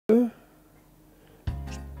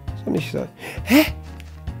Sonnig sein. Hä?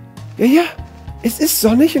 Ja, ja. Es ist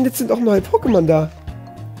sonnig und jetzt sind auch neue Pokémon da.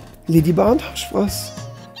 Ladybar und Hauptspross.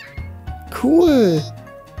 Cool.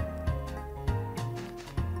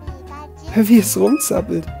 Hör, wie es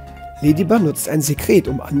rumzappelt. Ladybar nutzt ein Sekret,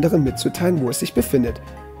 um anderen mitzuteilen, wo es sich befindet.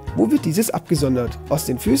 Wo wird dieses abgesondert? Aus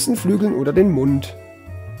den Füßen, Flügeln oder dem Mund?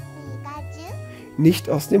 Nicht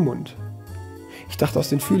aus dem Mund. Ich dachte aus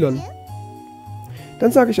den Fühlern.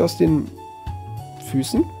 Dann sage ich aus den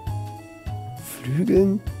Füßen.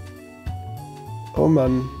 Flügeln. Oh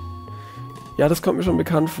Mann. Ja, das kommt mir schon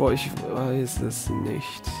bekannt vor. Ich weiß es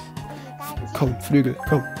nicht. Komm, Flügel,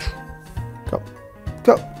 komm. Komm.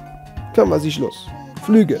 Komm. Komm, was ist los?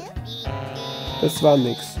 Flügel. Das war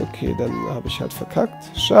nix. Okay, dann habe ich halt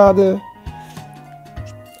verkackt. Schade.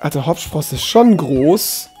 Alter, Hauptspross ist schon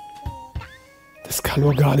groß. Das kann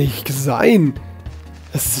doch gar nicht sein.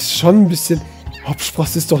 Das ist schon ein bisschen...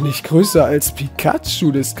 Hauptspross ist doch nicht größer als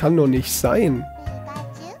Pikachu. Das kann doch nicht sein.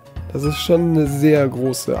 Das ist schon eine sehr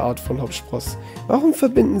große Art von Hauptspross. Warum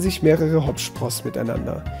verbinden sich mehrere Hauptspross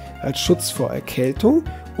miteinander? Als Schutz vor Erkältung,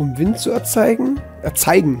 um Wind zu erzeigen?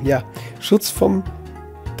 Ja. Schutz vom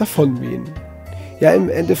Davonwehen. Ja, im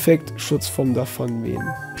Endeffekt Schutz vom Davonwehen.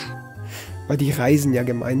 Weil die reisen ja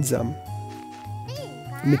gemeinsam.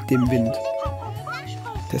 Mit dem Wind.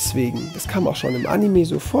 Deswegen, das kam auch schon im Anime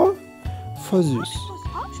so vor. Voll süß.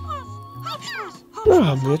 Ja,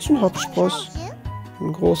 haben wir jetzt einen Hauptspross.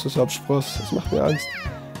 Ein großes Hauptspross. Das macht mir Angst.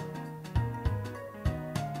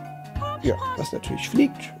 Ja, was natürlich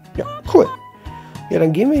fliegt. Ja, cool. Ja,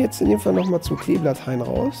 dann gehen wir jetzt in dem Fall nochmal zum Kleeblatthain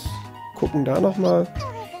raus. Gucken da nochmal.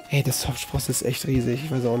 Ey, das Hauptspross ist echt riesig.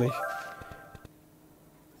 Ich weiß auch nicht.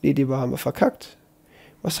 Ladybar haben wir verkackt.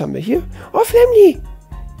 Was haben wir hier? Oh, Flamly!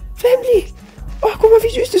 Flamly! Oh, guck mal, wie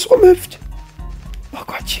süß das rumhüpft. Oh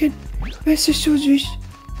Gottchen. Es ist so süß.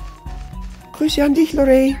 Grüße an dich,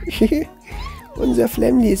 Lorey. Unser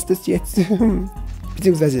Flamly ist das jetzt.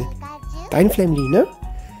 Beziehungsweise dein Flamly, ne?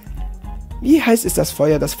 Wie heiß ist das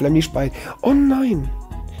Feuer, das Flamly speit? Oh nein.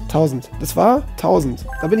 1000. Das war 1000.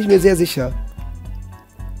 Da bin ich mir sehr sicher.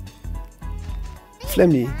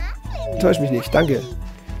 Flamly. Enttäusch mich nicht. Danke.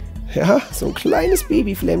 Ja, so ein kleines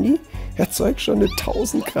Baby-Flamly erzeugt schon eine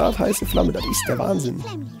 1000 Grad heiße Flamme. Das ist der Wahnsinn.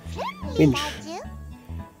 Mensch.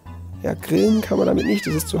 Ja, grillen kann man damit nicht.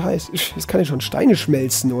 Das ist zu heiß. Das kann ja schon Steine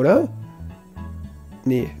schmelzen, oder?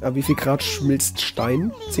 Nee, aber wie viel Grad schmilzt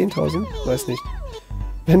Stein? 10.000? Weiß nicht.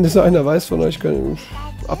 Wenn das einer weiß von euch,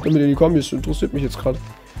 ab damit in die Kommis. Interessiert mich jetzt gerade.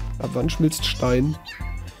 Ab wann schmilzt Stein?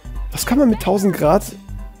 Was kann man mit 1000 Grad...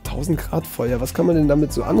 1000 Grad Feuer, was kann man denn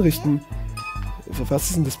damit so anrichten? Was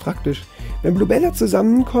ist denn das praktisch? Wenn Bluebella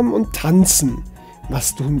zusammenkommen und tanzen,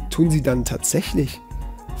 was tun sie dann tatsächlich?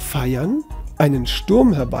 Feiern? Einen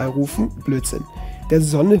Sturm herbeirufen? Blödsinn. Der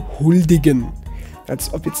Sonne huldigen.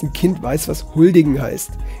 Als ob jetzt ein Kind weiß, was huldigen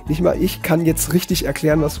heißt. Nicht mal ich kann jetzt richtig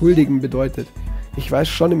erklären, was huldigen bedeutet. Ich weiß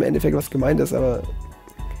schon im Endeffekt, was gemeint ist, aber...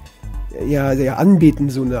 Ja, anbeten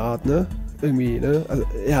so eine Art, ne? Irgendwie, ne? Also,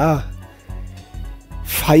 ja...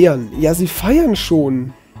 Feiern. Ja, sie feiern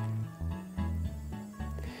schon.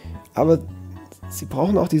 Aber sie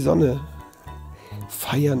brauchen auch die Sonne.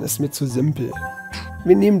 Feiern ist mir zu simpel.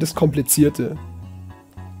 Wir nehmen das Komplizierte.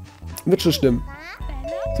 Wird schon stimmen.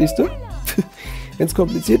 Siehst du? Wenn es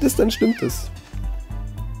kompliziert ist, dann stimmt es.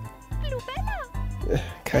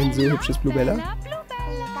 Kein so hübsches Bluebella.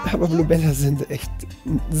 Aber Bluebella sind echt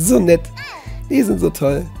so nett. Die sind so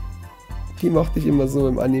toll. Die mochte ich immer so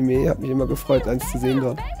im Anime. Hat mich immer gefreut, eins zu sehen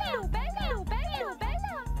dort.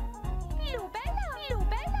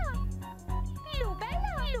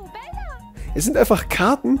 Es sind einfach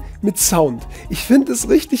Karten mit Sound. Ich finde es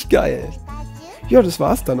richtig geil. Ja, das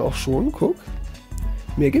war's dann auch schon. Guck.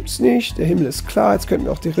 Mehr gibt's nicht. Der Himmel ist klar. Jetzt könnten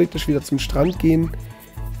wir auch theoretisch wieder zum Strand gehen.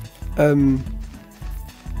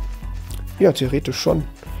 Ja, theoretisch schon.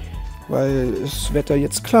 Weil das Wetter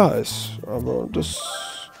jetzt klar ist. Aber das...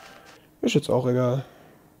 ist jetzt auch egal.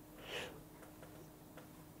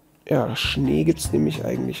 Ja, Schnee gibt es nämlich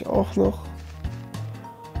eigentlich auch noch.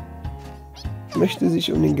 Möchte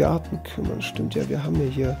sich um den Garten kümmern. Stimmt ja, wir haben ja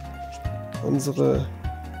hier unsere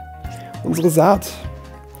Saat.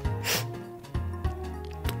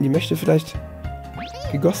 Die möchte vielleicht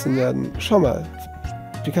gegossen werden. Schau mal.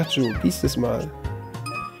 Pikachu, gieß es mal.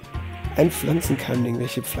 Ein Pflanzenkeimling.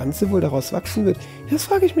 Welche Pflanze wohl daraus wachsen wird? Das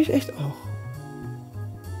frage ich mich echt auch.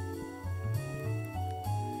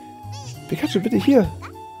 Pikachu, bitte hier.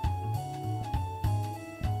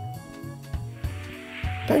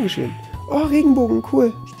 Dankeschön. Oh, Regenbogen,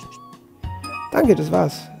 cool. Danke, das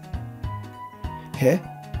war's. Hä?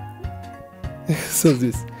 So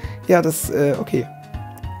süß. Ja, okay.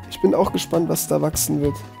 Ich bin auch gespannt, was da wachsen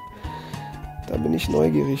wird. Da bin ich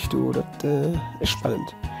neugierig, du. Das ist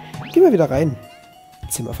spannend. Gehen wir wieder rein.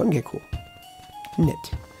 Zimmer von Gecko. Nett.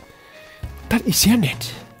 Das ist ja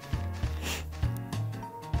nett.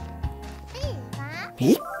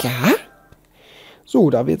 Mika? So,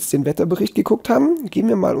 da wir jetzt den Wetterbericht geguckt haben, geben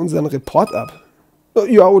wir mal unseren Report ab.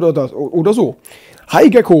 Ja, oder das, oder so. Hi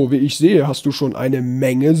Gecko, wie ich sehe, hast du schon eine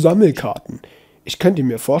Menge Sammelkarten. Ich könnte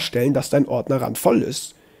mir vorstellen, dass dein Ordner randvoll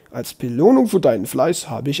ist. Als Belohnung für deinen Fleiß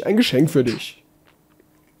habe ich ein Geschenk für dich.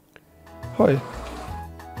 Hoi.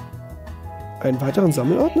 Einen weiteren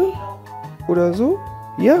Sammelordner? Oder so?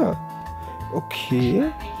 Ja. Okay.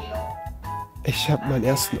 Ich habe meinen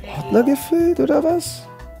ersten Ordner gefüllt, oder was?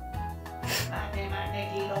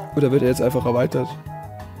 Oder wird er jetzt einfach erweitert?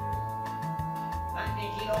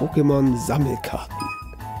 Pokémon Sammelkarten.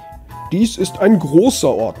 Dies ist ein großer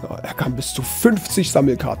Ordner. Er kann bis zu 50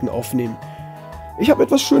 Sammelkarten aufnehmen. Ich habe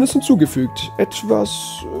etwas Schönes hinzugefügt.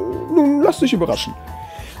 Nun, lass dich überraschen.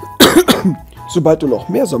 Sobald du noch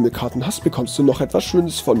mehr Sammelkarten hast, bekommst du noch etwas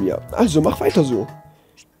Schönes von mir. Also mach weiter so.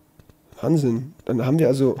 Wahnsinn. Dann haben wir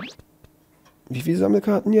also... Wie viele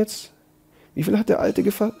Sammelkarten jetzt? Wie viel hat der alte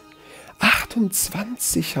gefasst?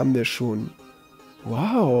 28 haben wir schon.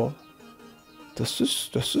 Wow. Das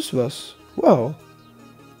ist was. Wow.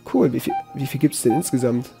 Cool. Wie viel gibt es denn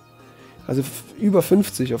insgesamt? Also über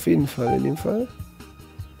 50 auf jeden Fall in dem Fall.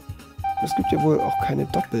 Es gibt ja wohl auch keine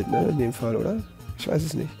doppelt, ne? In dem Fall, oder? Ich weiß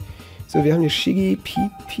es nicht. So, wir haben hier Shiggy,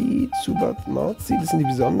 Pipi, Zubat, Mauzi. Das sind die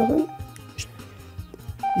besonderen.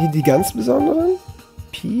 Hier die ganz besonderen.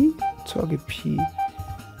 Pi, Torge, Pi.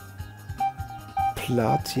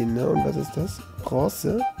 Platin, ne? Und was ist das?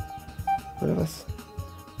 Bronze? Oder was?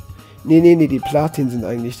 Nee, die Platin sind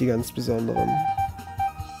eigentlich die ganz besonderen.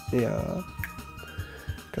 Ja.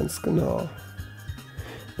 Ganz genau.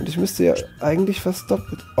 Und ich müsste ja eigentlich fast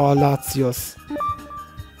doppelt... Oh, Latios.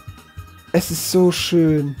 Es ist so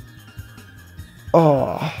schön.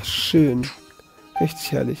 Oh, schön.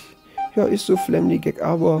 Richtig herrlich. Ja, ist so flemmy, Gag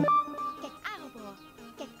Arbor.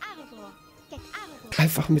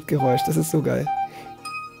 Einfach mit Geräusch, das ist so geil.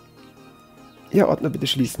 Ja, Ordner bitte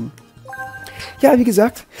schließen. Ja, wie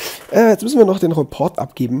gesagt, jetzt müssen wir noch den Report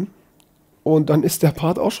abgeben. Und dann ist der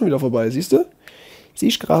Part auch schon wieder vorbei, siehst du?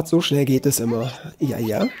 Siehst gerade, so schnell geht es immer.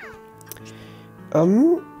 Ja.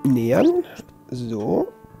 Nähern. So.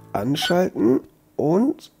 Anschalten.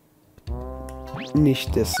 Und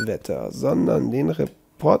nicht das Wetter, sondern den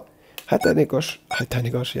Report... Halt deine Gosch,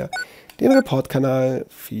 ja. Den Report-Kanal.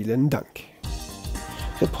 Vielen Dank.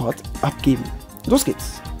 Report abgeben. Los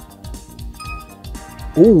geht's.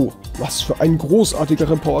 Oh, was für ein großartiger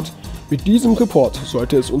Report. Mit diesem Report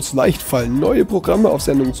sollte es uns leicht fallen, neue Programme auf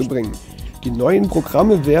Sendung zu bringen. Die neuen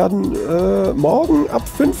Programme werden morgen ab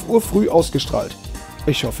 5 Uhr früh ausgestrahlt.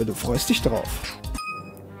 Ich hoffe, du freust dich drauf.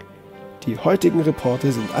 Die heutigen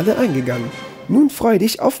Reporte sind alle eingegangen. Nun freu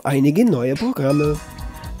dich auf einige neue Programme.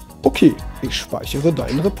 Okay, ich speichere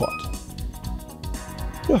deinen Report.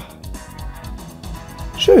 Ja.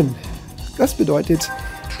 Schön. Das bedeutet,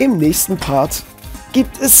 im nächsten Part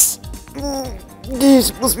gibt es...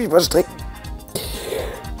 Ich muss mich mal strecken.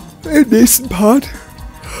 Im nächsten Part...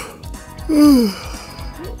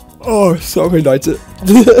 Oh, sorry Leute.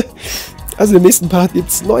 Also im nächsten Part gibt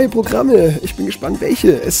es neue Programme. Ich bin gespannt,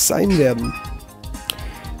 welche es sein werden.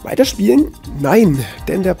 Weiterspielen? Nein,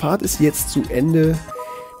 denn der Part ist jetzt zu Ende.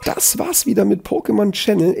 Das war's wieder mit Pokémon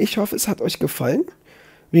Channel. Ich hoffe, es hat euch gefallen.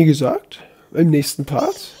 Wie gesagt, im nächsten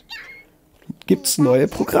Part gibt es neue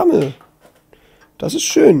Programme. Das ist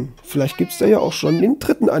schön. Vielleicht gibt es da ja auch schon den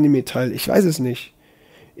dritten Anime-Teil. Ich weiß es nicht.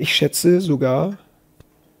 Ich schätze sogar...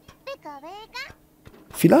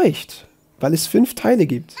 Vielleicht, weil es 5 Teile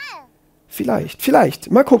gibt.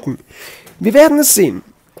 Vielleicht. Mal gucken. Wir werden es sehen.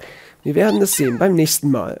 Wir werden es sehen beim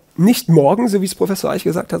nächsten Mal. Nicht morgen, so wie es Professor Eich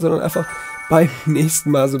gesagt hat, sondern einfach beim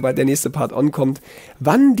nächsten Mal, sobald der nächste Part kommt.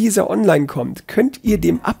 Wann dieser online kommt, könnt ihr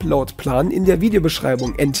dem Upload-Plan in der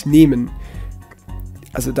Videobeschreibung entnehmen.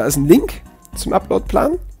 Also da ist ein Link zum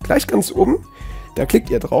Upload-Plan, gleich ganz oben. Da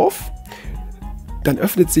klickt ihr drauf. Dann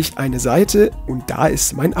öffnet sich eine Seite und da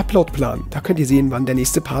ist mein Upload-Plan. Da könnt ihr sehen, wann der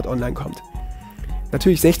nächste Part online kommt.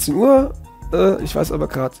 Natürlich 16 Uhr, ich weiß aber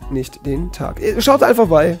gerade nicht den Tag. Schaut da einfach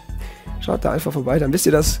vorbei. Dann wisst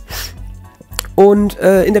ihr das. Und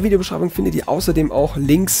in der Videobeschreibung findet ihr außerdem auch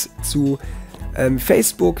Links zu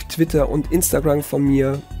Facebook, Twitter und Instagram von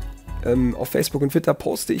mir. Auf Facebook und Twitter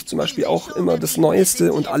poste ich zum Beispiel auch immer das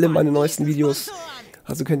Neueste und alle meine neuesten Videos.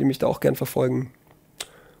 Also könnt ihr mich da auch gern verfolgen.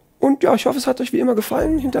 Und ja, ich hoffe, es hat euch wie immer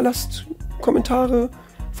gefallen. Hinterlasst Kommentare,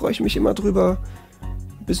 freue ich mich immer drüber.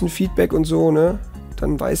 Ein bisschen Feedback und so, ne?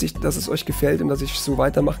 Dann weiß ich, dass es euch gefällt und dass ich so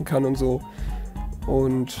weitermachen kann und so.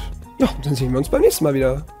 Und Ja, dann sehen wir uns beim nächsten Mal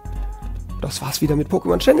wieder. Das war's wieder mit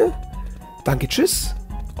Pokémon Channel. Danke, tschüss.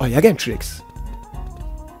 Euer Gametrix.